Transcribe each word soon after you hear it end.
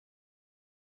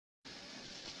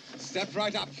Step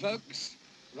right up, folks.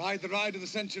 Ride the ride of the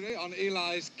century on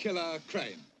Eli's killer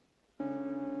crane.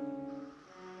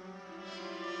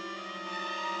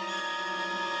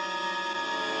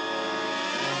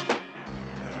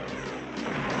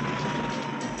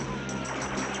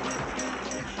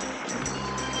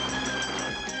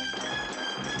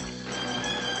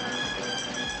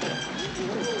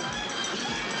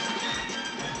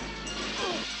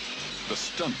 The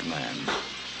Stunt Man.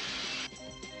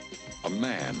 A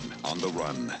man on the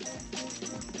run.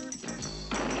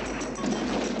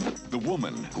 The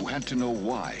woman who had to know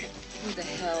why. Who the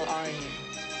hell are you?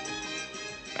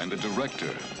 And a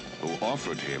director who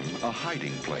offered him a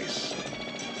hiding place.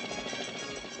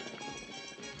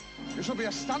 You should be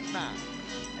a stunt man,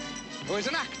 who is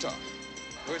an actor,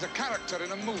 who is a character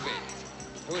in a movie,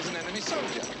 who is an enemy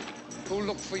soldier, who'll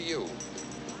look for you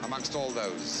amongst all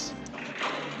those.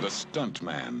 The Stunt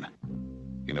Man.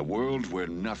 In a world where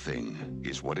nothing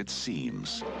is what it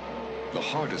seems, the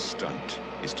hardest stunt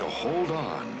is to hold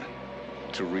on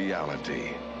to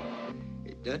reality.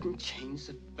 It doesn't change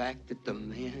the fact that the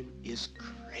man is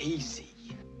crazy.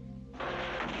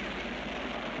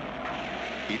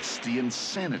 It's the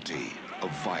insanity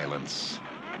of violence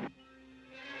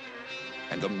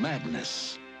and the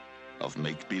madness of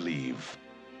make-believe.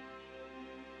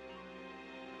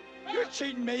 You're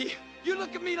cheating me. You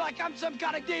look at me like I'm some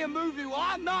kind of damn movie. Well,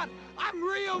 I'm not. I'm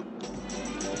real.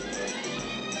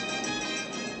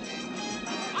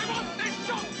 I want this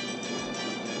shot.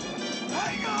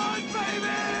 Hang on,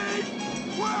 baby.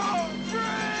 World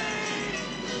dream.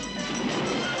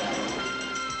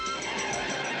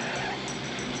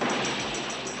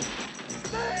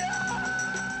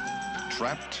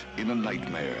 Trapped in a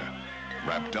nightmare,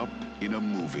 wrapped up in a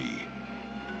movie.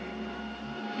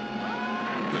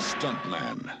 The Stunt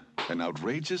Man, an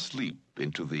outrageous leap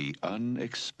into the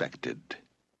unexpected.